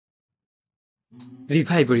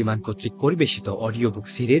রিভাই পরিমাণ কর্তৃক পরিবেশিত অডিও বুক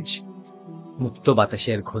সিরিজ মুক্ত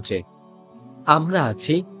বাতাসের খোঁজে। আমরা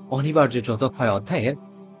আছি অনিবার্য যতক্ষয় অধ্যায়ের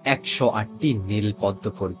 108টি নীল পদ্ম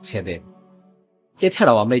পরিচ্ছেদে।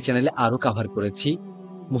 এছাড়াও আমরা এই চ্যানেলে আরো কভার করেছি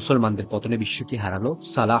মুসলমানদের পতনে বিশ্বকে হারালো,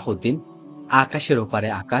 সালাহউদ্দিন, আকাশের ওপারে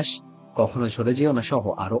আকাশ, কখনো ঝরে যেও না সহ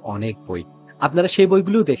আরো অনেক বই। আপনারা সেই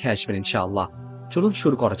বইগুলোও দেখে আসবেন ইনশাআল্লাহ। চলুন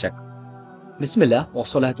শুরু করা যাক। বিসমিল্লাহ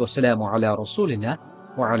ওয়াসসালাতু ওয়াসসালামু আলা রাসূলিল্লাহ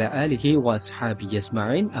ওয়া আলা আলিহি ওয়া আসহাবিহি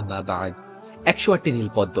আজমাইন, আম্মা বা'দ। 108টি নীল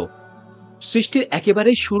পদ্ম। সৃষ্টির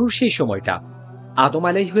একেবারে শুরুর সেই সময়টা আদম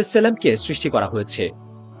আলাইহিস সালামকে সৃষ্টি করা হয়েছে।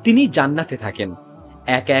 তিনি জান্নাতে থাকেন,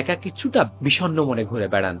 একা একা কিছুটা বিষণ্ণ মনে ঘুরে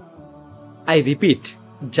বেড়ান। আই রিপিট,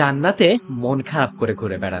 জান্নাতে মন খারাপ করে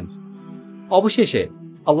ঘুরে বেড়ান। অবশেষে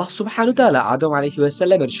আল্লাহ সুবহানাহু ওয়া তাআলা আদম আলাইহিস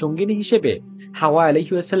সালামের সঙ্গিনী হিসেবে হাওয়া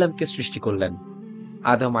আলাইহিস সালামকে সৃষ্টি করলেন।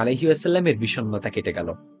 আদম আলাইহিস সালামের বিষণ্ণতা কেটে গেল।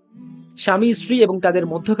 স্বামী স্ত্রী এবং তাদের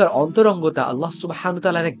মধ্যকার অন্তরঙ্গতা আল্লাহ সুবহানাহু ওয়া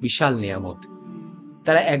তাআলার এক বিশাল নিয়ামত।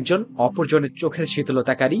 তারা একজন অপরজনের চোখের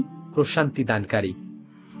শীতলতাকারী, প্রশান্তি দানকারী।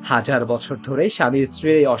 হাজার বছর ধরে স্বামী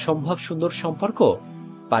স্ত্রীর এই অসম্ভব সুন্দর সম্পর্ক,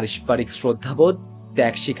 পারস্পরিক শ্রদ্ধাবোধ,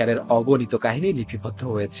 ত্যাগ স্বীকারের অগণিত কাহিনী লিপিবদ্ধ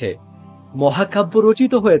হয়েছে, মহাকাব্য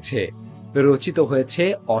রচিত হয়েছে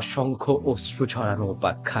অসংখ্য অশ্রু ঝরানো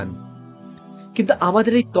উপাখ্যান। কিন্তু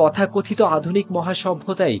আমাদের এই তথাকথিত আধুনিক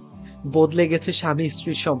মহাসভ্যতাই বদলে গেছে স্বামী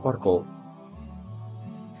স্ত্রীর সম্পর্ক।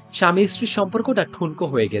 স্বামী স্ত্রীর সম্পর্কটা ঠুনকো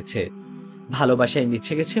হয়ে গেছে, ভালোবাসায়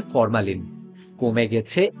মিছে গেছে ফরমালিন, কমে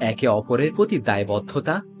গেছে একে অপরের প্রতি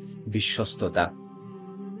দায়বদ্ধতা, বিশ্বস্ততা।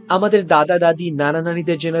 আমাদের দাদা দাদি, নানা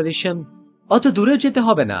নানিদের জেনারেশন, অত দূরেও যেতে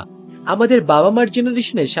হবে না, আমাদের বাবা মার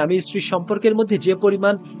জেনারেশনে স্বামী স্ত্রীর সম্পর্কের মধ্যে যে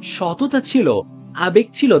পরিমাণ সততা ছিল, আবেগ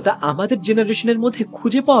ছিল, তা আমাদের জেনারেশনের মধ্যে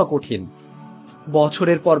খুঁজে পাওয়া কঠিন।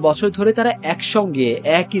 বছরের পর বছর ধরে তারা একসঙ্গে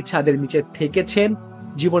একই ছাদের নিচে থেকেছেন,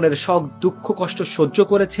 জীবনের সব দুঃখ কষ্ট সহ্য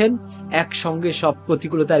করেছেন, একসঙ্গে সব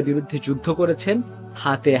প্রতিকূলতার বিরুদ্ধে যুদ্ধ করেছেন,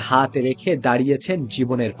 হাতে হাত রেখে দাঁড়িয়েছেন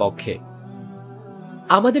জীবনের পক্ষে।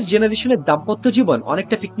 আমাদের জেনারেশনের দাম্পত্য জীবন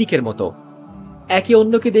অনেকটা পিকনিকের মতো। একে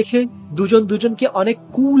অন্যকে দেখে দুজন দুজনকে অনেক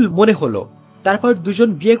কুল মনে হলো, তারপর দুজন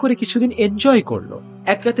বিয়ে করে কিছুদিন এনজয় করলো।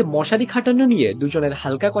 এক রাতে মশারি খাটানো নিয়ে দুজনের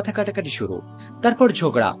হালকা কথা কাটাকাটি শুরু, তারপর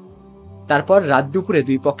ঝগড়া, তারপর রাত দুপুরে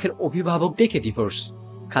দুই পক্ষের অভিভাবক ডেকে ডিভোর্স,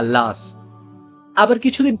 খাল্লাস। আবার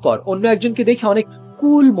কিছুদিন পর অন্য একজনকে দেখে অনেক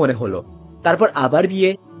কুল মনে হলো, তারপর আবার বিয়ে,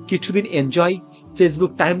 কিছুদিন এনজয়,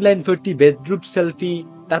 ফেসবুক টাইমলাইন ভর্তি বেডরুম সেলফি,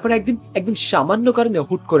 তারপর একদিন সামান্য কারণে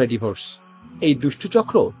হুট করে ডিভোর্স। এই দুষ্টু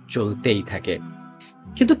চক্র চলতেই থাকে।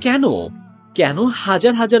 কিন্তু কেন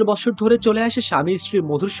হাজার হাজার বছর ধরে চলে আসে স্বামী স্ত্রীর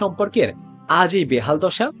মধুর সম্পর্কের আজ এই বেহাল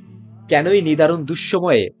দশা? কেন এই নিদারুণ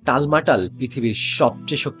দুঃসময়ে টালমাটাল পৃথিবীর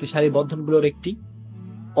সবচেয়ে শক্তিশালী বন্ধনগুলোর একটি?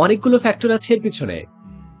 অনেকগুলো ফ্যাক্টর আছে এর পিছনে।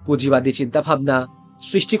 পুঁজিবাদী চিন্তাভাবনা,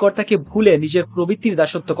 সৃষ্টিকর্তাকে ভুলে নিজের প্রবৃত্তির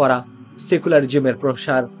দাসত্ব করা, সেকুলারিজমের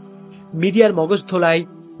প্রসার, মিডিয়ার মগজ ধোলাই,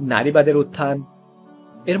 নারীবাদের উত্থান।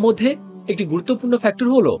 এর মধ্যে একটি গুরুত্বপূর্ণ ফ্যাক্টর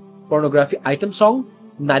হলো পর্নোগ্রাফি আইটেম সং,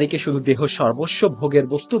 নারীকে শুধু দেহ সর্বস্ব ভোগের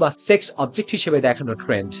বস্তু বা সেক্স অবজেক্ট হিসেবে দেখানো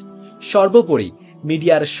ট্রেন্ড। সর্বোপরি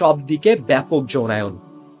মিডিয়ার সব দিকে ব্যাপক যৌনায়ন।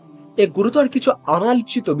 এর গুরুতর কিছু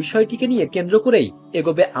অনালোচিত বিষয়টিকে নিয়ে কেন্দ্র করেই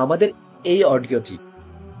এগোবে আমাদের এই অডিওটি।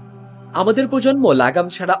 আমাদের প্রজন্ম লাগাম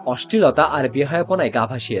ছাড়া অশ্লীলতা আর বেহায়াপনায় গা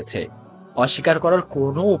ভাসিয়েছে, অস্বীকার করার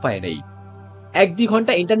কোনো উপায় নেই। 1-2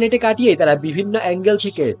 ঘন্টা ইন্টারনেটে কাটিয়ে তারা বিভিন্ন অ্যাঙ্গেল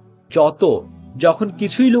থেকে যখন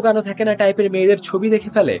কিছুই লুকানো থাকে না টাইপের মেয়েদের ছবি দেখে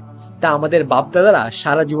ফেলে, তা আমাদের বাপদাদারা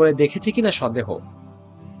সারা জীবনে দেখেছে কিনা সন্দেহ।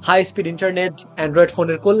 হাই স্পিড ইন্টারনেট, অ্যান্ড্রয়েড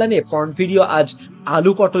ফোনের কল্যাণে পর্ন ভিডিও আজ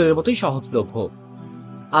আলু পটলের মতোই সহজলভ্য।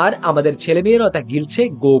 আর আমাদের ছেলেমেয়েরা তা গিলছে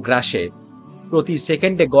গো গ্রাসে। প্রতি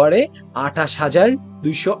সেকেন্ডে গড়ে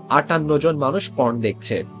 28,258 জন মানুষ পর্ন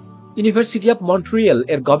দেখছে। ইউনিভার্সিটি অফ মন্ট্রিয়েল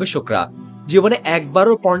এর গবেষকরা জীবনে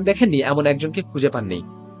একবারও পর্ন দেখেননি এমন একজনকে খুঁজে পাননি।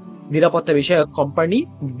 নিরাপত্তা বিষয়ক কোম্পানি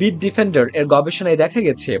বিট ডিফেন্ডার এর গবেষণায় দেখা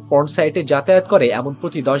গেছে পর্ন সাইটে যাতায়াত করে এমন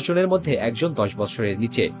প্রতি 10 জনের মধ্যে একজন 10 বছরের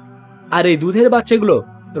নিচে। আর এই দুধের বাচ্চাগুলো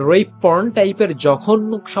রেপ পর্ন টাইপের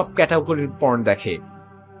জঘন্য সব ক্যাটাগরির পর্ন দেখে।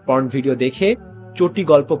 পর্ন ভিডিও দেখে চটি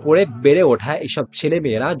গল্প পড়ে বেড়ে ওঠা এসব ছেলে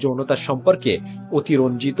মেয়েরা যৌনতার সম্পর্কে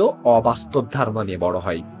অতিরঞ্জিত অবাস্তব ধারণা নিয়ে বড়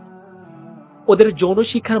হয়। ওদের যৌন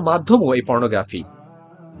শিক্ষার মাধ্যমও এই pornography.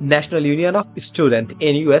 National union of student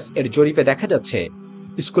NUS এর জরিপে দেখা যাচ্ছে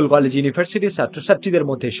স্কুল কলেজ ইউনিভার্সিটির ছাত্রছাত্রীদের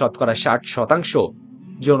মধ্যে শতকরা 60%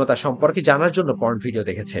 যৌনতা সম্পর্কে জানার জন্য পর্ন ভিডিও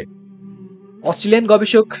দেখেছে। অস্ট্রেলিয়ান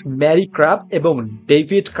গবেষক ম্যারি ক্রাব এবং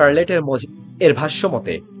ডেভিড কার্লেটের এর ভাষ্য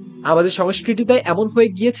মতে আমাদের সংস্কৃতিতে এমন হয়ে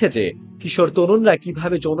গিয়েছে যে কিশোর তরুণরা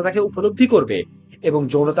কিভাবে যৌনতাকে উপলব্ধি করবে এবং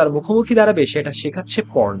যৌনতার মুখোমুখি দাঁড়াবে সেটা শেখাচ্ছে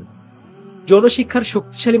পর্ন। যৌন শিক্ষার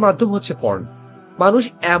শক্তিশালী মাধ্যম হচ্ছে পর্ন। মানুষ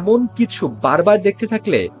এমন কিছু বারবার দেখতে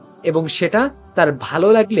থাকলে এবং সেটা তার ভালো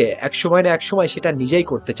লাগলে এক সময় না এক সময় সেটা নিজেই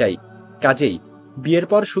করতে চাই। কাজেই বিয়ের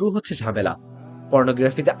পর শুরু হচ্ছে ঝামেলা।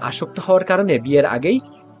 পর্নোগ্রাফিতে আসক্ত হওয়ার কারণে বিয়ের আগেই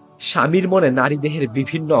স্বামীর মনে নারী দেহের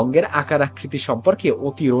বিভিন্ন অঙ্গের আকার আকৃতি সম্পর্কে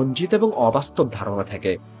অতি রঞ্জিত এবং অবাস্তব ধারণা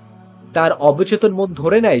থাকে। তার অবচেতন মন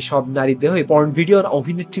ধরে নেয় সব নারী দেহই পর্ন ভিডিওর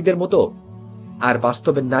অভিনেত্রীদের মতো, আর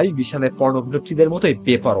বাস্তবের নারী বিছানায় পর্ন অভিনেত্রীদের মতোই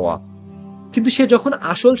বেপরোয়া। কিন্তু সে যখন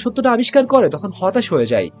আসল সত্যটা আবিষ্কার করে তখন হতাশ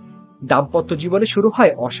হয়ে যায়। দাম্পত্য জীবনে শুরু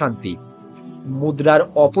হয় অশান্তি। মুদ্রার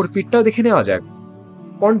অপর পিঠটাও দেখে নেওয়া যাক।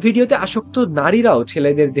 পর্ন ভিডিওতে আসক্ত নারীরাও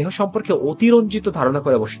ছেলেদের দেহ সম্পর্কে অতিরঞ্জিত ধারণা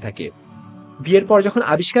করে বসে থাকে। বিয়ের পর যখন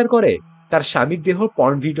আবিষ্কার করে তার স্বামীর দেহ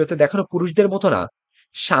পর্ন ভিডিওতে দেখানো পুরুষদের মতো না,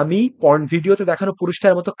 স্বামী পর্ন ভিডিওতে দেখানো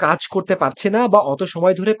পুরুষটার মতো কাজ করতে পারছে না বা অত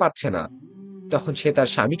সময় ধরে পারছে না, তখন সে তার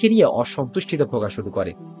স্বামীকে নিয়ে অসন্তুষ্টিতে ভোগা শুরু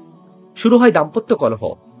করে। শুরু হয় দাম্পত্য কলহ,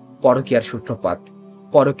 পরকীয়ার সূত্রপাত।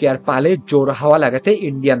 পরকীয়ার পালে জোর হাওয়া লাগাতে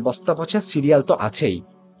ইন্ডিয়ান বস্তা পচা সিরিয়াল তো আছেই।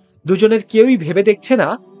 দুজনের কেউই ভেবে দেখছে না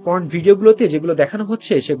পর্ন ভিডিওগুলোতে যেগুলো দেখানো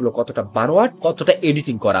হচ্ছে সেগুলো কতটা বানোয়াট, কতটা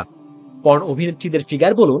এডিটিং করা। পর্ন অভিনেত্রীদের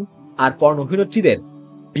ফিগার বলুন আর পর্ন অভিনেত্রীদের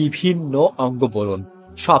বিভিন্ন অঙ্গ বলুন,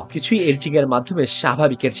 সবকিছুই এডিটিং এর মাধ্যমে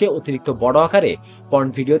স্বাভাবিকের চেয়ে অতিরিক্ত বড় আকারে পর্ন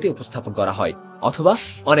ভিডিওতে উপস্থাপন করা হয়, অথবা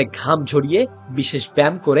অনেক ঘাম ঝরিয়ে বিশেষ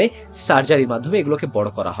ব্যায়াম করে সার্জারির মাধ্যমে এগুলোকে বড়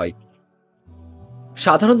করা হয়।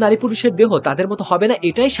 সাধারণ নারী পুরুষের দেহ তাদের মতো হবে না,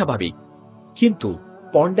 এটাই স্বাভাবিক। কিন্তু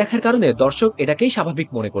পর্ন দেখার কারণে দর্শক এটাকেই স্বাভাবিক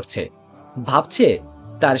মনে করছে, ভাবছে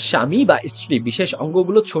তার স্বামী বা স্ত্রী বিশেষ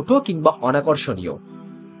অঙ্গগুলো ছোট কিংবা অনাকর্ষণীয়।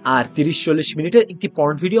 আর 30-40 মিনিটের একটি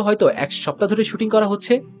পর্ন ভিডিও হয়তো এক সপ্তাহ ধরে শুটিং করা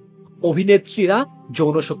হচ্ছে। অভিনেত্রীরা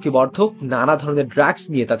যৌন শক্তিবর্ধক নানা ধরনের ড্রাগস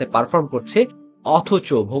নিয়ে তাতে পারফর্ম করছে, অথচ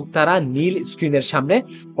ভোক্তারা নীল স্ক্রিনের সামনে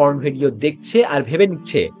পর্ন ভিডিও দেখছে আর ভেবে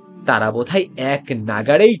নিচ্ছে তারা বোধহয় এক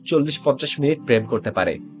নাগাড়েই 40-50 মিনিট প্রেম করতে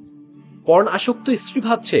পারে। পর্ন আসক্ত স্ত্রী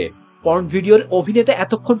ভাবছে পর্ন ভিডিওর অভিনেতা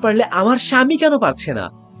এতক্ষণ পারলে আমার স্বামী কেন পারছে না,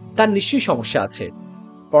 তার নিশ্চয়ই সমস্যা আছে।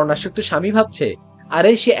 পর্ন আসক্ত স্বামী ভাবছে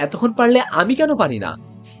আরে সে এতক্ষণ পারলে আমি কেন পারি না,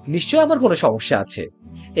 নিশ্চয়ই আমার কোনো সমস্যা আছে।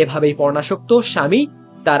 এভাবেই পর্নাসক্ত স্বামী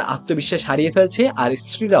তার আত্মবিশ্বাস হারিয়ে ফেলছে আর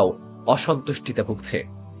স্ত্রীরাও অসন্তুষ্টিতে ভুগছে।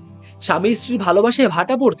 স্বামী স্ত্রীর ভালোবাসায়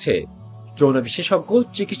ভাটা পড়ছে। যৌন বিশেষজ্ঞ,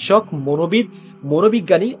 চিকিৎসক, মনোবিদ,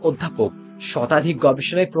 মনোবিজ্ঞানী, অধ্যাপক শতাধিক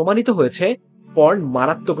গবেষণায় প্রমাণিত হয়েছে পর্ন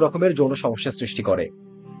মারাত্মক রকমের যৌন সমস্যা সৃষ্টি করে।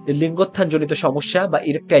 লিঙ্গোত্থানজনিত সমস্যা বা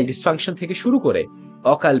ইরেকটাইল ডিসফাংশন থেকে শুরু করে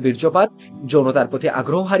অকাল বীর্যপাত, যৌনতার প্রতি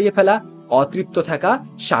আগ্রহ হারিয়ে ফেলা, অতৃপ্ত থাকা,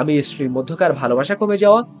 স্বামী স্ত্রীর মধ্যকার ভালোবাসা কমে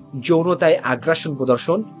যাওয়া, যৌনতায় আগ্রাসন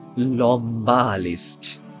প্রদর্শন, লম্বা লিস্ট।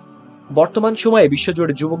 বর্তমান সময়ে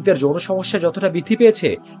বিশ্বজুড়ে যুবকদের যৌন সমস্যা যতটা বৃদ্ধি পেয়েছে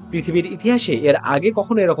পৃথিবীর ইতিহাসে এর আগে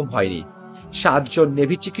কখনো এরকম হয়নি। 7 জন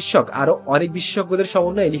নেভি চিকিৎসক আরো অনেক বিশেষজ্ঞদের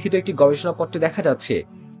সমন্বয়ে লিখিত একটি গবেষণাপত্রে দেখা যাচ্ছে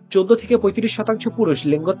 14-35% পুরুষ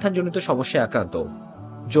লিঙ্গোত্থানজনিত সমস্যায় আক্রান্ত।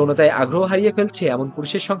 যৌনতায় আগ্রহ হারিয়ে ফেলছে এমন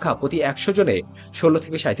পুরুষের সংখ্যা প্রতি 100 জনে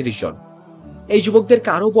 16-37 জন। এই যুবকদের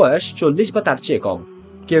কারো বয়স 40 বা তার চেয়ে কম,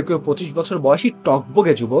 কেউ কেউ 25 বছর বয়সী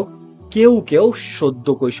টকবগে যুবক, কেউ কেউ সদ্য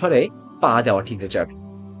কৈশোরে পা দেওয়া টিনেজার।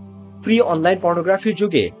 ফ্রি অনলাইন পর্নোগ্রাফির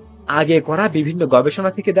যুগে আগে করা বিভিন্ন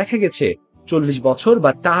গবেষণা থেকে দেখা গেছে 40 বছর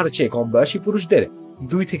বা তার চেয়ে কম বয়সী পুরুষদের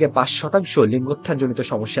 2-5% লিঙ্গোত্থানজনিত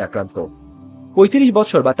সমস্যায় আক্রান্ত। 35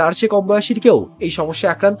 বছর বা তার চেয়ে কম বয়সীর কেউ এই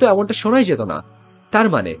সমস্যায় আক্রান্ত এমনটা শোনাই যেত না। তার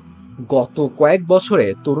মানে গত কয়েক বছরে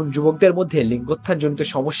তরুণ যুবকদের মধ্যে লিঙ্গোত্থানজনিত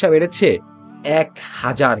সমস্যা বেড়েছে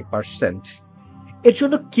 1000%। এর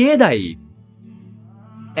জন্য কে দায়ী?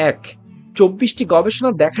 1, 24টি গবেষণা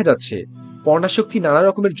দেখা যাচ্ছে পর্নাসক্তি নানা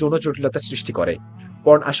রকমের যৌন জটিলতা সৃষ্টি করে।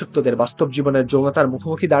 পর্ন আসক্তদের বাস্তব জীবনের যৌনতার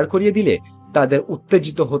মুখোমুখি দাঁড় করিয়ে দিলে তাদের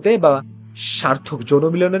উত্তেজিত হতে বা সার্থক যৌন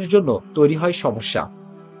মিলনের জন্য তৈরি হয় সমস্যা।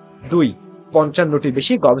 2, 55টি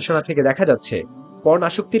বেশি গবেষণা থেকে দেখা যাচ্ছে পর্ন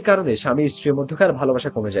আসক্তির কারণে স্বামী স্ত্রীর মধ্যকার ভালোবাসা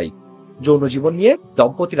কমে যায়। যৌন জীবন নিয়ে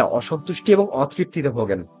দম্পতিরা অসন্তুষ্টি এবং অতৃপ্তিতে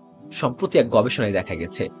ভোগেন। সম্প্রতি এক গবেষণায় দেখা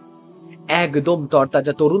গেছে একদম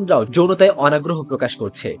তরতাজা তরুণরাও যৌনতায় অনাগ্রহ প্রকাশ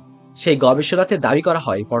করছে। সেই গবেষণাতে দাবি করা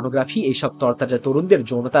হয় পর্নোগ্রাফি এইসব তরতাজা তরুণদের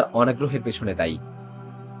যৌনতার অনাগ্রহের পেছনে দায়ী।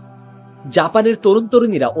 জাপানের তরুণ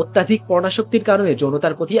তরুণীরা অত্যাধিক পর্নাসক্তির কারণে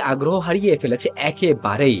যৌনতার প্রতি আগ্রহ হারিয়ে ফেলেছে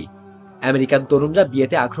একেবারেই। আমেরিকান তরুণরা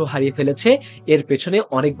বিয়েতে আগ্রহ হারিয়ে ফেলেছে, এর পেছনে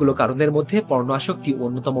অনেকগুলো কারণের মধ্যে পর্ন আসক্তি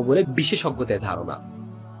অন্যতম বলে বিশেষজ্ঞদের ধারণা।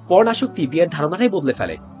 পর্ন আসক্তি বিয়ের ধারণাটাই বদলে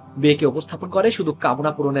ফেলে। বিয়েকে উপস্থাপন করে শুধু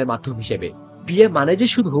কামনা পূরণের মাধ্যম হিসেবে। বিয়ে মানে যে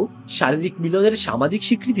শুধু শারীরিক মিলনের সামাজিক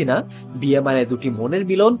স্বীকৃতি না, বিয়ে মানে দুটি মনের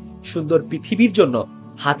মিলন, সুন্দর পৃথিবীর জন্য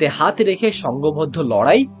হাতে হাত রেখে সংঘবদ্ধ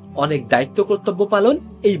লড়াই, অনেক দায়িত্ব কর্তব্য পালন।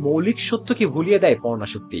 এই মৌলিক সত্যকে ভুলিয়ে দেয় পর্ন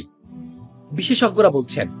আসক্তি। বিশেষজ্ঞরা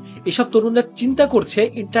বলছেন এসব তরুণরা চিন্তা করছে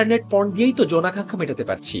ইন্টারনেট পর্ন দিয়েই তো যৌনাকাঙ্ক্ষা মেটাতে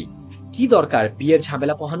পারছি, কি দরকার বিয়ের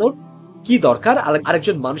ঝামেলা পোহানোর, কি দরকার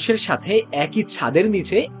আরেকজন মানুষের সাথে একই ছাদের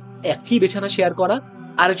নিচে একই বিছানা শেয়ার করা,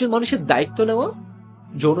 আরেকজন মানুষের দায়িত্ব নেওয়া।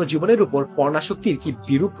 যৌন জীবনের উপর পর্ণাসক্তির কি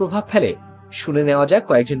বিরূপ প্রভাব ফেলে শুনে নেওয়া যাক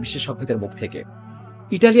কয়েকজন বিশেষজ্ঞদের মুখ থেকে।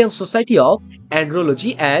 Italian society of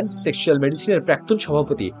andrology and sexual মেডিসিনের প্রাক্তন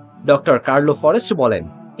সভাপতি ডক্টর কার্লো ফরেস্ট বলেন,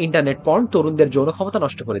 ইন্টারনেট পর্ন তরুণদের যৌন ক্ষমতা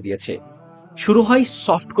নষ্ট করে দিয়েছে। শুরু হয়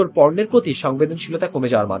সফটকোর পর্নের প্রতি সংবেদনশীলতা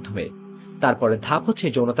কমে যাওয়ার মাধ্যমে, তারপরে ধাপ হচ্ছে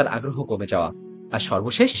যৌনতার আগ্রহ কমে যাওয়া, আর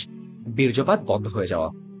সর্বশেষ বীর্যপাত বন্ধ হয়ে যাওয়া।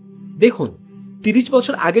 দেখুন, ৩০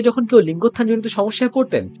 বছর আগে যখন কেউ লিঙ্গোত্থানজনিত সমস্যায়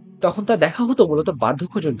পড়তেন, তখন তা দেখা হতো মূলত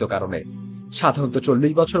বার্ধক্যজনিত কারণে। সাধারণত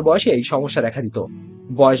 ৪০ বছর বয়সে এই সমস্যা দেখা দিত।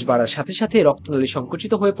 বয়স বাড়ার সাথে সাথে রক্তনালী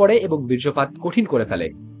সংকুচিত হয়ে পড়ে এবং বীর্যপাত কঠিন করে ফেলে।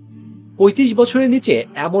 ৩৫ বছরের নিচে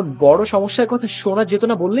এমন বড় সমস্যার কথা শোনা যেত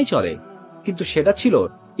না বললেই চলে, কিন্তু সেটা ছিল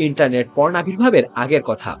ইন্টারনেট পর্ন আবির্ভাবের আগের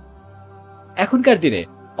কথা। এখনকার দিনে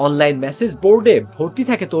অনলাইন মেসেজ বোর্ডে ভর্তি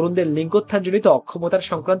থাকে তরুণদের লিঙ্গোত্থানজনিত অক্ষমতার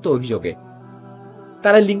সংক্রান্ত অভিযোগে।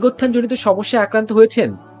 তারা লিঙ্গোত্থানজনিত সমস্যায় আক্রান্ত হয়েছেন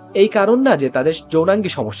এই কারণ না যে তাদের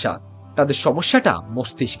যৌনাঙ্গী সমস্যা, তাদের সমস্যাটা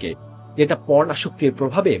মস্তিষ্কে, যেটা পর্ন আসক্তির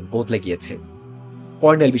প্রভাবে বদলে গিয়েছে।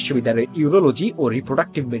 কর্নেল বিশ্ববিদ্যালয়ের ইউরোলজি ও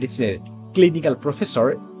রিপ্রোডাক্টিভ মেডিসিনের ক্লিনিক্যাল প্রফেসর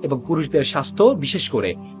এবং পুরুষদের স্বাস্থ্য, বিশেষ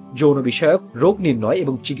করে যৌন বিষয়ক রোগ নির্ণয়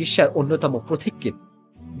এবং চিকিৎসার অন্যতম পথিকৃৎ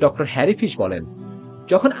ডক্টর হ্যারি ফিশ বলেন,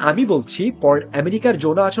 যখন আমি বলছি পর্ন আমেরিকার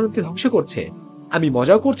যৌন আচরণকে ধ্বংস করছে, আমি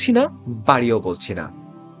মজাও করছি না, বাড়িও বলছি না।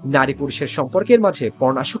 নারী পুরুষের সম্পর্কের মাঝে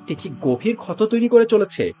পর্ন আসক্তি কি গভীর ক্ষত তৈরি করে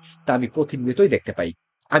চলেছে তা আমি প্রতিনিয়তই দেখতে পাই।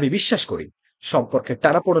 আমি বিশ্বাস করি সম্পর্কের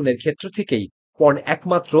টানাপোড়েনের ক্ষেত্র থেকেই পর্ন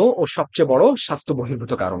একমাত্র ও সবচেয়ে বড় স্বাস্থ্য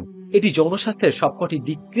বহির্ভূত কারণ। এটি যৌন স্বাস্থ্যের সবকটি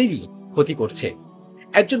দিকেরই ক্ষতি করছে।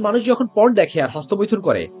 একজন মানুষ যখন পর্ন দেখে আর হস্তমৈথুন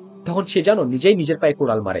করে, তখন সে যেন নিজেই নিজের পায়ে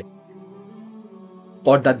কোড়াল মারে।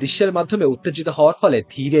 পর্দার দৃশ্যের মাধ্যমে উত্তেজিত হওয়ার ফলে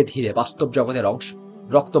ধীরে ধীরে বাস্তব জগতের অংশ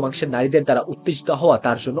রক্ত মাংসের নারীদের দ্বারা উত্তেজিত হওয়া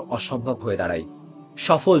তার জন্য অসম্ভব হয়ে দাঁড়ায়।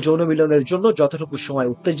 সফল যৌন মিলনের জন্য যতটুকু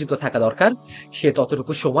সময় উত্তেজিত থাকা দরকার, সে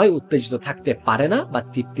ততটুকু সময় উত্তেজিত থাকতে পারে না বা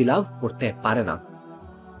তৃপ্তি লাভ করতে পারে না।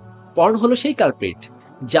 পর্ন হলো সেই কালপ্রিট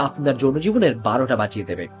যা আপনার যৌন জীবনের 12টা বাজিয়ে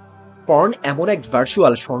দেবে। পর্ন এমন এক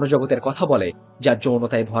ভার্চুয়াল স্বর্ণজগতের কথা বলে যা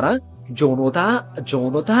যৌনতায় ভরা, যৌনতা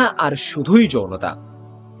যৌনতা আর শুধুই যৌনতা,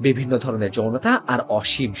 বিভিন্ন ধরনের যৌনতা আর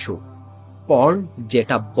অসীম সুখ। পর্ন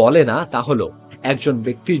যেটা বলে না তা হলো একজন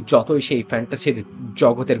ব্যক্তি যতই সেই ফ্যান্টাসির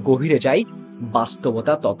জগতের গভীরে যায়,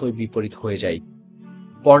 বাস্তবতা ততই বিপরীত হয়ে যায়।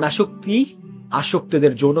 পর্ন আসক্তি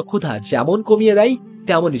আসক্তদের যৌন ক্ষুধা যেমন কমিয়ে দেয়,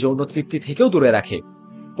 তেমনই যৌন তৃপ্তি থেকেও দূরে রাখে।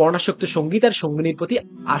 পর্ণাসক্ত সঙ্গী তার সঙ্গিনীর প্রতি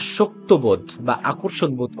আসক্ত বোধ বা আকর্ষণ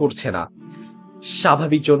বোধ করছে না।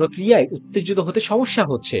 স্বাভাবিক যৌন ক্রিয়ায় উত্তেজিত হতে সমস্যা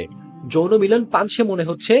হচ্ছে, যৌন মিলন পানছে মনে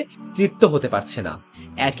হচ্ছে, তৃপ্ত হতে পারছে না,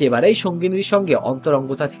 একেবারেই সঙ্গিনীর সঙ্গে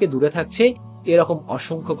অন্তরঙ্গতা থেকে দূরে থাকছে। এরকম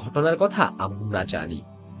অসংখ্য ঘটনার কথা আমরা জানি।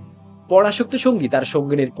 পর্ণাসক্ত সঙ্গী তার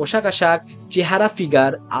সঙ্গিনীর পোশাক আশাক, চেহারা,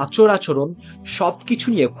 ফিগার, আচর আচরণ সবকিছু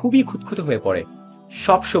নিয়ে খুবই খুঁতখুঁতে হয়ে পড়ে।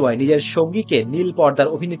 সবসময় নিজের সঙ্গীকে নীল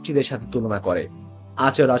পর্দার অভিনেত্রীদের সাথে তুলনা করে।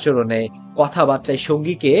 আচর আচরণে, কথাবার্তায়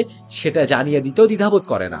সঙ্গীকে সেটা জানিয়ে দিতেও দ্বিধাবোধ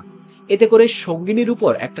করে না। এতে করে সঙ্গিনীর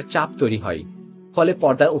উপর একটা চাপ তৈরি হয়, ফলে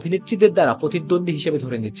পর্দার অভিনেত্রীদের দ্বারা প্রতিদ্বন্দ্বী হিসেবে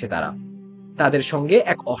ধরে নিচ্ছে তারা। তাদের সঙ্গে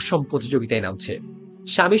এক অসম প্রতিযোগিতায় নামছে।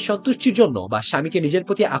 স্বামীর সন্তুষ্টির জন্য বা স্বামীকে নিজের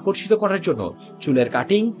প্রতি আকর্ষিত করার জন্য চুলের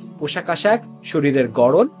কাটিং, পোশাক আশাক, শরীরের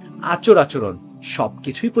গড়ন, আচর আচরণ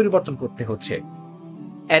সবকিছুই পরিবর্তন করতে হচ্ছে।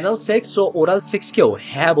 অ্যানাল সেক্স ও ওরাল সেক্সকেও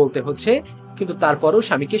হ্যাঁ বলতে হচ্ছে, কিন্তু তারপরও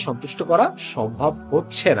স্বামীকে সন্তুষ্ট করা সম্ভব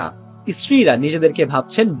হচ্ছে না। স্ত্রীরা নিজেদেরকে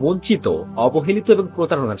ভাবছেন বঞ্চিত, অবহেলিত এবং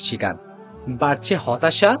প্রতারণার শিকার। বাড়ছে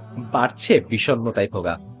হতাশা, বাড়ছে বিষণ্ণতায়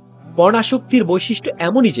ভোগা। পর্ন আসক্তির বৈশিষ্ট্য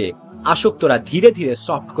এমনই যে আসক্তরা ধীরে ধীরে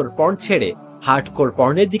সফটকোর পর্ন ছেড়ে হার্ডকোর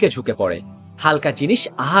পর্নের দিকে ঝুঁকে পড়ে। হালকা জিনিস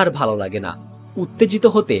আর ভালো লাগে না, উত্তেজিত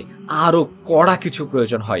হতে আরো কড়া কিছু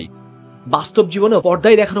প্রয়োজন হয়। বাস্তব জীবনে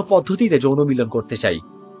পর্দায় দেখানো পদ্ধতিতে যৌন মিলন করতে চাই।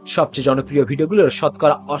 সবচেয়ে জনপ্রিয় ভিডিওগুলোর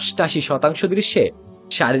শতকরা ৮৮% দৃশ্যে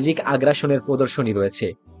শারীরিক আগ্রাসনের প্রদর্শনী রয়েছে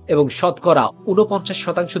এবং শতকরা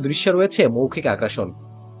 ৪৯% দৃশ্যে রয়েছে মৌখিক আগ্রাসন।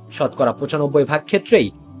 শতকরা ৯৫% ক্ষেত্রেই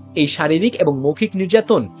এই শারীরিক এবং মৌখিক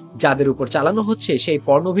নির্যাতন যাদের উপর চালানো হচ্ছে, সেই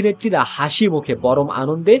পর্ন অভিনেত্রীরা হাসি মুখে পরম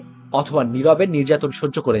আনন্দে অথবা নীরবে নির্যাতন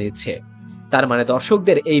সহ্য করে নিচ্ছে। তার মানে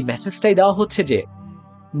দর্শকদের এই মেসেজটাই দেওয়া হচ্ছে যে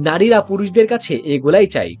নারীরা পুরুষদের কাছে এগুলাই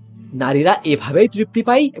চাই, নারীরা এভাবেই তৃপ্তি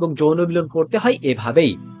পায় এবং যৌন মিলন করতে হয়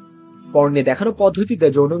এভাবেই। পর্নে দেখানো পদ্ধতিতে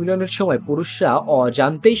যৌন মিলনের সময় পুরুষরা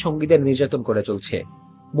অজান্তেই সঙ্গীদের নির্যাতন করে চলছে,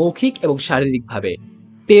 মৌখিক এবং শারীরিকভাবে।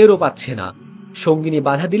 টেরও পাচ্ছে না, সঙ্গিনী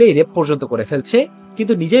বাধা দিলেই রেপ পর্যন্ত করে ফেলছে,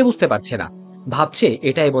 কিন্তু নিজেই বুঝতে পারছে না, ভাবছে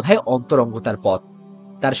এটাই বোধহয় অন্তরঙ্গতার পথ।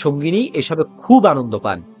 তার সঙ্গিনী এসবে খুব আনন্দ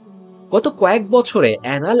পান। গত কয়েক বছরে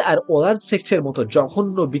অ্যানাল আর ওরাল সেক্সের মতো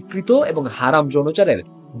জঘন্য, বিকৃত এবং হারাম যৌনাচারের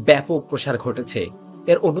ব্যাপক প্রসার ঘটেছে।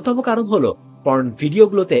 এর অন্যতম কারণ হলো পর্ন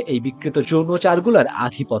ভিডিওগুলোতে এই বিকৃত যৌনাচারগুলোর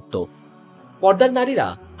আধিপত্য। পর্দার নারীরা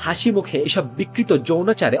হাসি মুখে এসব বিকৃত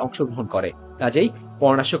যৌনাচারে অংশগ্রহণ করে, কাজেই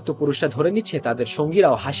পর্ণাসক্ত পুরুষরা ধরে নিচ্ছে তাদের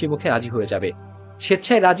সঙ্গীরাও হাসি মুখে রাজি হয়ে যাবে।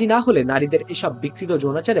 স্বেচ্ছায় রাজি না হলে নারীদের এসব বিকৃত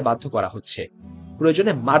যৌনাচারে বাধ্য করা হচ্ছে,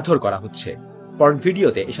 প্রয়োজনে মারধর করা হচ্ছে। পর্ন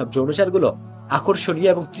ভিডিওতে এসব যৌনাচারগুলো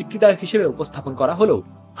আকর্ষণীয় এবং তৃপ্তিদায়ক হিসেবে উপস্থাপন করা হলেও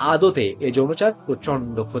আদতে এই যৌনাচার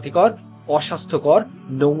প্রচন্ড ক্ষতিকর, অস্বাস্থ্যকর,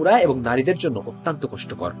 নোংরা এবং নারীদের জন্য অত্যন্ত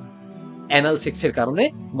কষ্টকর। অ্যানাল সেক্সের কারণে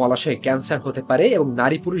মলাশয়ে ক্যান্সার হতে পারে এবং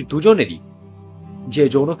নারী পুরুষ দুজনেরই। যে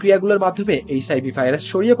যৌনক্রিয়াগুলোর মাধ্যমে এইচআইভি ভাইরাস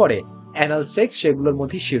ছড়িয়ে পড়ে, অ্যানাল সেক্স সেগুলোর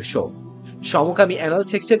মধ্যে শীর্ষ। সমকামী অ্যানাল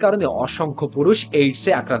সেক্সের কারণে অসংখ্য পুরুষ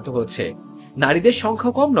এইডসে আক্রান্ত হচ্ছে। নারীদের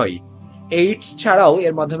সংখ্যা কম নয়। এইডস ছাড়াও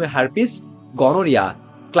এর মাধ্যমে হার্পিস, গনোরিয়া,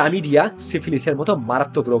 ক্লামিডিয়া, সিফিলিসের মতো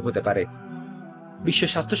মারাত্মক রোগ হতে পারে। বিশ্ব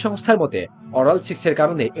স্বাস্থ্য সংস্থার মতে অরাল সেক্সের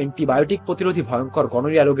কারণে অ্যান্টিবায়োটিক প্রতিরোধী ভয়ঙ্কর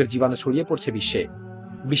গনোরিয়া রোগের জীবাণু ছড়িয়ে পড়ছে বিশ্বে।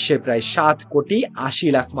 বিশ্বের প্রায়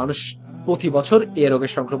 7,80,00,000 মানুষ প্রতি বছর এ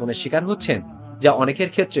রোগের সংক্রমণের শিকার হচ্ছেন, যা অনেকের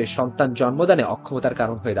ক্ষেত্রে সন্তান জন্মদানে অক্ষমতার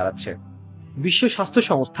কারণ হয়ে দাঁড়াচ্ছে। বিশ্ব স্বাস্থ্য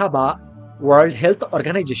সংস্থা বা ওয়ার্ল্ড হেলথ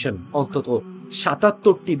অর্গানাইজেশন অন্তত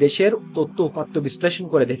 ৭৭টি দেশের তথ্য উপাত্ত বিশ্লেষণ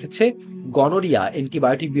করে দেখেছে গনোরিয়া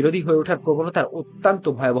অ্যান্টিবায়োটিক বিরোধী হয়ে ওঠার প্রবণতার অত্যন্ত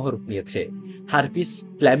ভয়াবহ রূপ নিয়েছে। হার্পিস,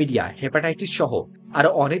 ক্ল্যামিডিয়া, হেপাটাইটিস সহ আরো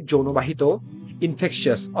অনেক যৌনবাহিত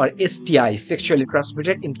infectious or STI, sexually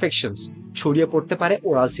transmitted infections ছড়িয়ে পড়তে পারে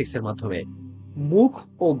ওরাল সেক্সের মাধ্যমে। মুখ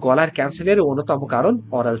ও গলার ক্যান্সারের অন্যতম কারণ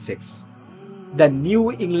oral sex. The new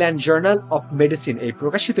England journal of medicine এই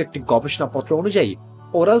প্রকাশিত একটি গবেষণাপত্র অনুযায়ী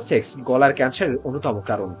ওরাল সেক্স গলার ক্যান্সারের অন্যতম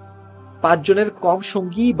কারণ। 5 জনের কম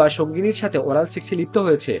সঙ্গী বা সঙ্গিনীর সাথে ওরাল সেক্সে লিপ্ত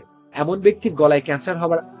হয়েছে এমন ব্যক্তির গলায় ক্যান্সার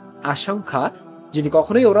হওয়ার আশঙ্কা, যিনি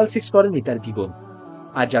কখনোই ওরাল সেক্স করেননি, তার দ্বিগুণ।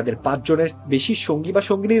 আর যাদের 5 জনের বেশি সঙ্গী বা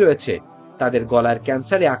সঙ্গিনী রয়েছে, তাদের গলার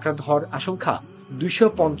ক্যান্সারে আক্রান্ত হওয়ার আশঙ্কা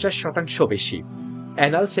 250% বেশি।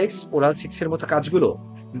 অ্যানাল সেক্স, ওরাল সেক্সের মতো কাজগুলো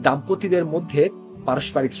দাম্পত্যদের মধ্যে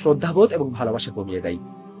পারস্পরিক শ্রদ্ধাবোধ এবং ভালোবাসা কমিয়ে দেয়।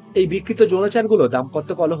 এই বিকৃত যৌনাচারগুলো দাম্পত্য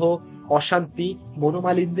কলহ, অশান্তি,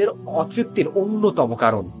 মনোমালিন্যের অতৃপ্তির অন্যতম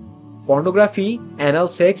কারণ। পর্নোগ্রাফি, অ্যানাল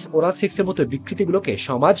সেক্স, ওরাল সেক্সের মতো বিকৃতিগুলোকে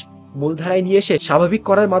সমাজ মূলধারায় নিয়ে এসে স্বাভাবিক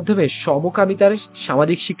করার মাধ্যমে সমকামিতার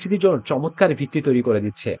সামাজিক স্বীকৃতির জন্য চমৎকার ভিত্তি তৈরি করে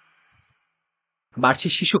দিচ্ছে। বাড়ছে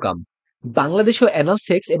শিশুকাম। বাংলাদেশেও অ্যানাল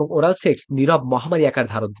সেক্স এবং ওরাল সেক্স নীরব মহামারী আকার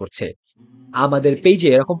ধারণ করছে। আমাদের পেজে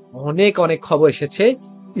এরকম অনেক খবর এসেছে,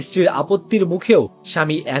 স্ত্রীর আপত্তির মুখেও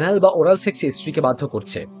স্বামী অ্যানাল বা ওরাল সেক্সে স্ত্রীকে বাধ্য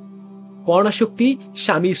করছে। পর্ণাসক্তি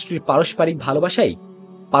স্বামী স্ত্রীর পারস্পরিক ভালোবাসায়,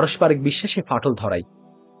 পারস্পরিক বিশ্বাসে ফাটল ধরায়,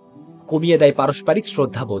 কমিয়ে দেয় পারস্পরিক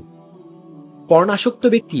শ্রদ্ধাবোধ। পর্ণাসক্ত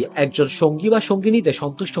ব্যক্তি একজন সঙ্গী বা সঙ্গিনীতে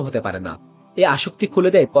সন্তুষ্ট হতে পারে না। এ আসক্তি খুলে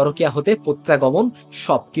দেয় পরকীয়া হতে প্রত্যাগমন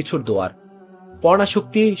সবকিছুর দুয়ার।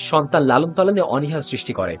 পর্ণাসক্তি সন্তান লালন পালনে অনীহা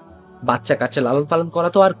সৃষ্টি করে। বাচ্চা কাচ্চা লালন পালন করা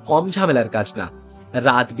তো আর কম ঝামেলার কাজ না।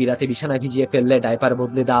 রাত বিরাতে বিছানা ভিজিয়ে ফেললে ডাইপার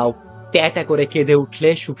বদলে দাও, ট্যাটা করে কেঁদে উঠলে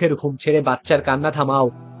সুখের ঘুম ছেড়ে বাচ্চার কান্না থামাও,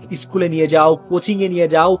 স্কুলে নিয়ে যাও, কোচিং এ নিয়ে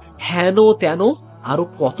যাও, হেন তেন আরো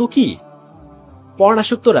কত কি।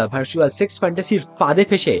 পর্ণাসক্তরা ভার্চুয়াল সেক্স ফ্যান্টাসির ফাঁদে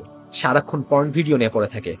ফেসে সারাক্ষণ পর্ন ভিডিও নিয়ে পড়ে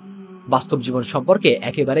থাকে। বাস্তব জীবন সম্পর্কে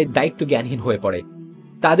একেবারে দায়িত্ব জ্ঞানহীন হয়ে পড়ে।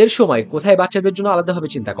 তাদের সময় কোথায় বাচ্চাদের জন্য আলাদাভাবে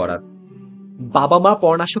চিন্তা করার। বাবা মা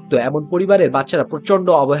পর্ণাসক্ত এমন পরিবারের বাচ্চারা প্রচন্ড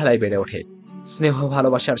অবহেলায় বেড়ে ওঠে। স্নেহ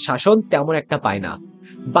ভালোবাসার শাসন তেমন একটা পায় না।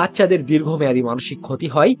 বাচ্চাদের দীর্ঘমেয়াদী মানসিক ক্ষতি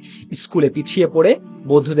হয়, স্কুলে পিছিয়ে পড়ে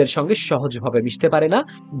বন্ধুদের সঙ্গে সহজভাবে মিশতে পারে না,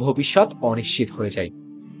 ভবিষ্যৎ অনিশ্চিত হয়ে যায়।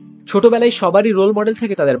 ছোটবেলায় সবারই রোল মডেল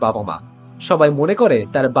থাকে তাদের বাবা মা। সবাই মনে করে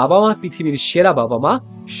তার বাবা মা পৃথিবীর সেরা বাবা মা,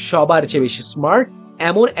 সবার চেয়ে বেশি স্মার্ট,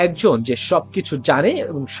 এমন একজন যে সবকিছু জানে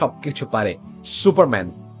এবং সবকিছু পারে, সুপারম্যান।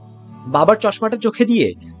 বাবার চশমাটা চোখে দিয়ে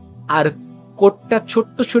আর কোটটা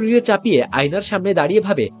ছোট্ট শরীরে চাপিয়ে আয়নার সামনে দাঁড়িয়ে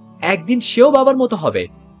ভাবে একদিন সেও বাবার মতো হবে।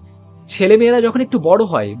 ছেলেমেয়েরা যখন একটু বড়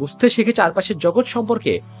হয়, বুঝতে শেখে চারপাশের জগৎ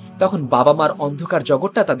সম্পর্কে, তখন বাবা মার অন্ধকার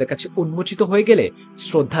জগৎটা তাদের কাছে উন্মোচিত হয়ে গেলে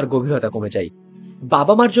শ্রদ্ধার গভীরতা কমে যায়।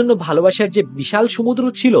 বাবা মার জন্য ভালোবাসার যে বিশাল সমুদ্র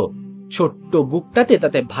ছিল, ছোট্ট বুকটাতে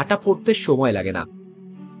তাতে ভাটা পড়তে সময় লাগে না।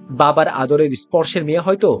 বাবার আদরের স্পর্শের মেয়ে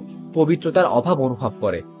হয়তো পবিত্রতার অভাব অনুভব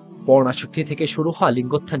করে। পর্ণাসক্তি থেকে শুরু হওয়া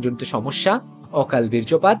লিঙ্গোত্থানজনিত সমস্যা, অকাল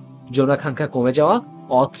বীর্যপাত, যৌনাকাঙ্ক্ষা কমে যাওয়া,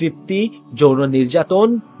 অতৃপ্তি, যৌন নির্যাতন,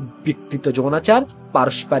 বিকৃত যৌনাচার,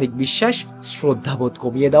 পারস্পরিক বিশ্বাস, শ্রদ্ধাবোধ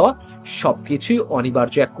কমিয়ে দেওয়া, সবকিছুই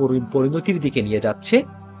অনিবার্য এক করুণ পরিণতির দিকে নিয়ে যাচ্ছে,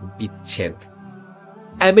 বিচ্ছেদ।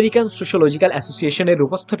 আমেরিকান সোশ্যোলজিক্যাল অ্যাসোসিয়েশনের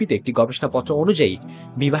উপস্থাপিত একটি গবেষণাপত্র অনুযায়ী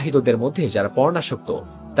বিবাহিতদের মধ্যে যারা পর্ণাসক্ত,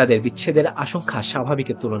 তাদের বিচ্ছেদের আশঙ্কা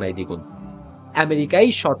স্বাভাবিকের তুলনায় দ্বিগুণ। আমেরিকায়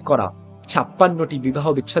শতকরা 56টি বিবাহ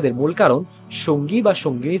বিচ্ছেদের মূল কারণ সঙ্গী বা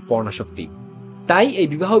সঙ্গিনীর পর্ণাসক্তি। তাই এই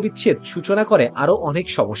বিবাহ বিচ্ছেদ সূচনা করে আরো অনেক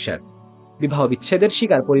সমস্যার। বিবাহ বিচ্ছেদের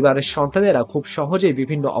শিকার পরিবারের সন্তানেরা খুব সহজেই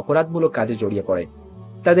বিভিন্ন অপরাধমূলক কাজে জড়িয়ে পড়ে।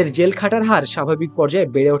 তাদের জেল খাটার হার স্বাভাবিক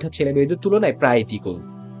পর্যায়ে বেড়ে ওঠা ছেলে মেয়েদের তুলনায় প্রায় দ্বিগুণ।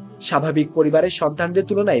 স্বাভাবিক পরিবারের সন্তানদের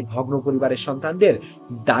তুলনায় ভগ্ন পরিবারের সন্তানদের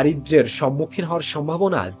দারিদ্র্যের সম্মুখীন হওয়ার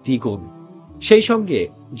সম্ভাবনা দ্বিগুণ। সেই সঙ্গে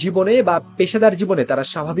জীবনে বা পেশাদার জীবনে তারা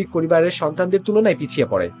স্বাভাবিক পরিবারের সন্তানদের তুলনায় পিছিয়ে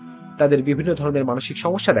পড়ে। তাদের বিভিন্ন ধরনের মানসিক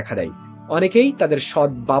সমস্যা দেখা দেয়। অনেকেই তাদের সৎ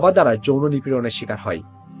বাবা দ্বারা যৌন নিপীড়নের শিকার হয়।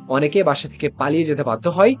 অনেকে বাসা থেকে পালিয়ে যেতে বাধ্য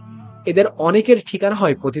হয়। এদের অনেকের ঠিকানা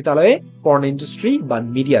হয় পতিতালয়ে, পর্ন ইন্ডাস্ট্রি বা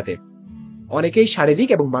মিডিয়াতে। অনেকেই শারীরিক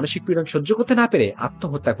এবং মানসিক পীড়ন সহ্য করতে না পেরে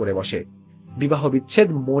আত্মহত্যা করে বসে। বিবাহ বিচ্ছেদ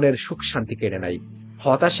মনের সুখ শান্তি কেড়ে নেয়,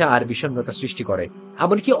 হতাশা আর বিষণ্ণতা সৃষ্টি করে।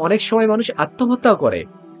 এমনকি অনেক সময় মানুষ আত্মহত্যাও করে।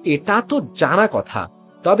 এটা তো জানা কথা।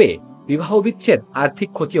 তবে বিবাহ বিচ্ছেদ আর্থিক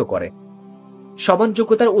ক্ষতিও করে। সমান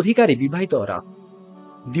যোগ্যতার অধিকারী বিবাহিতরা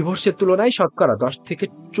ডিভোর্সের তুলনায় শতকরা 10 থেকে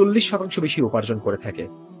 40% বেশি উপার্জন করে থাকে।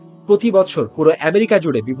 প্রতি বছর পুরো আমেরিকা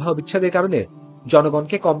জুড়ে বিবাহ বিচ্ছেদের কারণে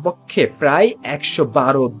জনগণকে কমপক্ষে প্রায়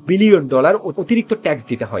 $112 বিলিয়ন অতিরিক্ত ট্যাক্স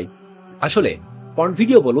দিতে হয়। আসলে পর্ন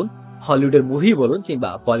ভিডিও বলুন, হলিউডের মুভি বলুন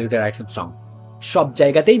কিংবা বলিউডের আইটেম সং, সব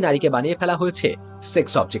জায়গাতেই নারীকে বানিয়ে ফেলা হয়েছে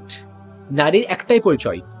সেক্স অবজেক্ট। নারীর একটাই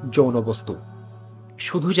পরিচয়, যৌন বস্তু।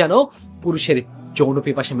 শুধু যেন পুরুষের যৌন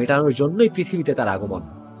পিপাসা মেটানোর জন্যই পৃথিবীতে তার আগমন।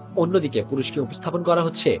 অন্যদিকে পুরুষকে উপস্থাপন করা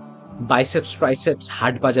হচ্ছে বাইসেপস ট্রাইসেপস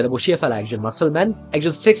হাট বাজারে বসিয়ে ফেলা একজন মাসলম্যান,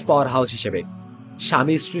 একজন সেক্স পাওয়ার হাউস হিসেবে।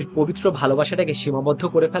 স্বামী স্ত্রীর পবিত্র ভালোবাসাটাকে সীমাবদ্ধ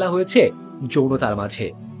করে ফেলা হয়েছে যৌনতার মাঝে।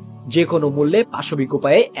 যে কোনো মূল্যে পাশবিক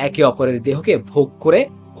উপায়ে একে অপরের দেহকে ভোগ করে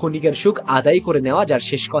ক্ষণিকের সুখ আদায় করে নেওয়া যার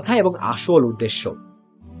শেষ কথা এবং আসল উদ্দেশ্য।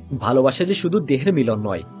 ভালোবাসা যে শুধু দেহের মিলন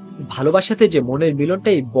নয়, ভালোবাসাতে যে মনের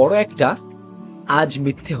মিলনটাই বড় একটা আজ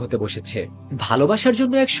মিথ্যে হতে বসেছে। ভালোবাসার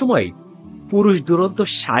জন্য এক সময় পুরুষ দুরন্ত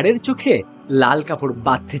ষাঁড়ের চোখে লাল কাপড়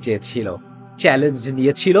বাঁধতে চেয়েছিল, চ্যালেঞ্জ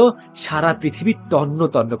নিয়েছিল সারা পৃথিবী তন্ন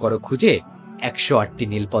তন্ন করে খুঁজে 108টি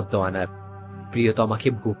নীলপদ্ম আনার। প্রিয়তমাকে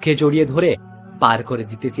বুকে জড়িয়ে ধরে পার করে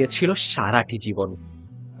দিতে চেয়েছিল সারাটি জীবন।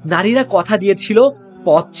 নারীরা কথা দিয়েছিল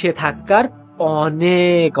পথ চেয়ে থাকার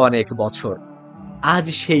অনেক অনেক বছর। আজ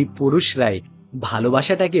সেই পুরুষরাই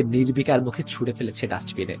ভালোবাসাটাকে নির্বিকার মুখে ছুঁড়ে ফেলেছে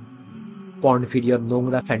ডাস্টবিনে। পর্ন ভিডিওর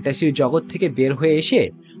নোংরা ফ্যান্টাসির জগৎ থেকে বের হয়ে এসে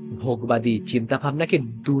ভোগবাদী চিন্তা ভাবনাকে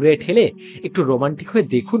দূরে ঠেলে একটু রোমান্টিক হয়ে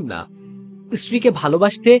দেখুন না। স্ত্রীকে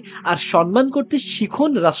ভালোবাসতে আর সম্মান করতে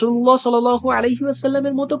শিখুন রাসূলুল্লাহ সাল্লাল্লাহু আলাইহি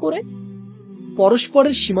ওয়াসাল্লামের মতো করে।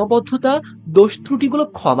 পরস্পরের সীমাবদ্ধতা, দোষ ত্রুটিগুলো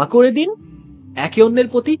ক্ষমা করে দিন। একে অন্যের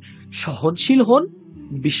প্রতি সহনশীল হন,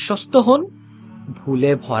 বিশ্বস্ত হন।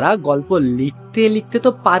 ভুলে ভরা গল্প লিখতে লিখতে তো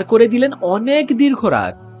পার করে দিলেন অনেক দীর্ঘ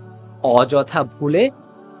রাত। অযথা ভুলে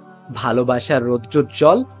ভালোবাসার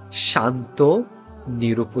রৌদ্রোজ্জ্বল, শান্ত,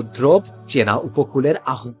 নিরুপদ্রব চেনা উপকূলের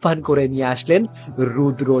আহ্বান করে নিয়ে আসলেন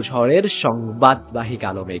রুদ্র ঝড়ের সংবাদবাহী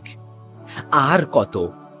কালমেঘ। আর কত?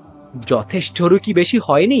 যথেষ্টরও কি বেশি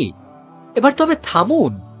হয়নি? এবার তবে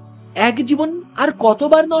থামুন। এক জীবন আর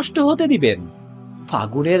কতবার নষ্ট হতে দিবেন?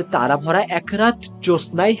 ফাগুনের তারা ভরা এক রাত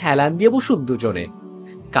জ্যোৎস্নায় হেলান দিয়ে বসুন দুজনে।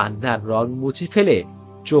 কান্নার রং মুছে ফেলে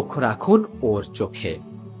চোখ রাখুন ওর চোখে।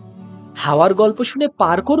 হাওয়ার গল্প শুনে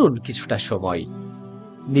পার করুন কিছুটা সময়।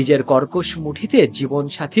 নিজের কর্কশ মুঠিতে জীবন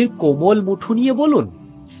সাথীর কোমল মুঠু নিয়ে বলুন,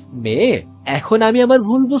 মেয়ে, এখন আমি আমার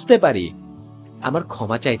ভুল বুঝতে পারি। আমার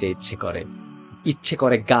ক্ষমা চাইতে ইচ্ছে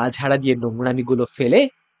করে গা ঝাড়া দিয়ে নোংরামিগুলো ফেলে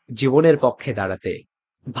জীবনের পক্ষে দাঁড়াতে,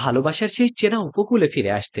 ভালোবাসার সেই চেনা উপকূলে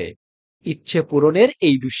ফিরে আসতে। ইচ্ছে পূরণের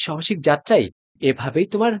এই দুঃসাহসিক যাত্রায় এভাবেই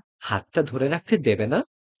তোমার হাতটা ধরে রাখতে দেবে না?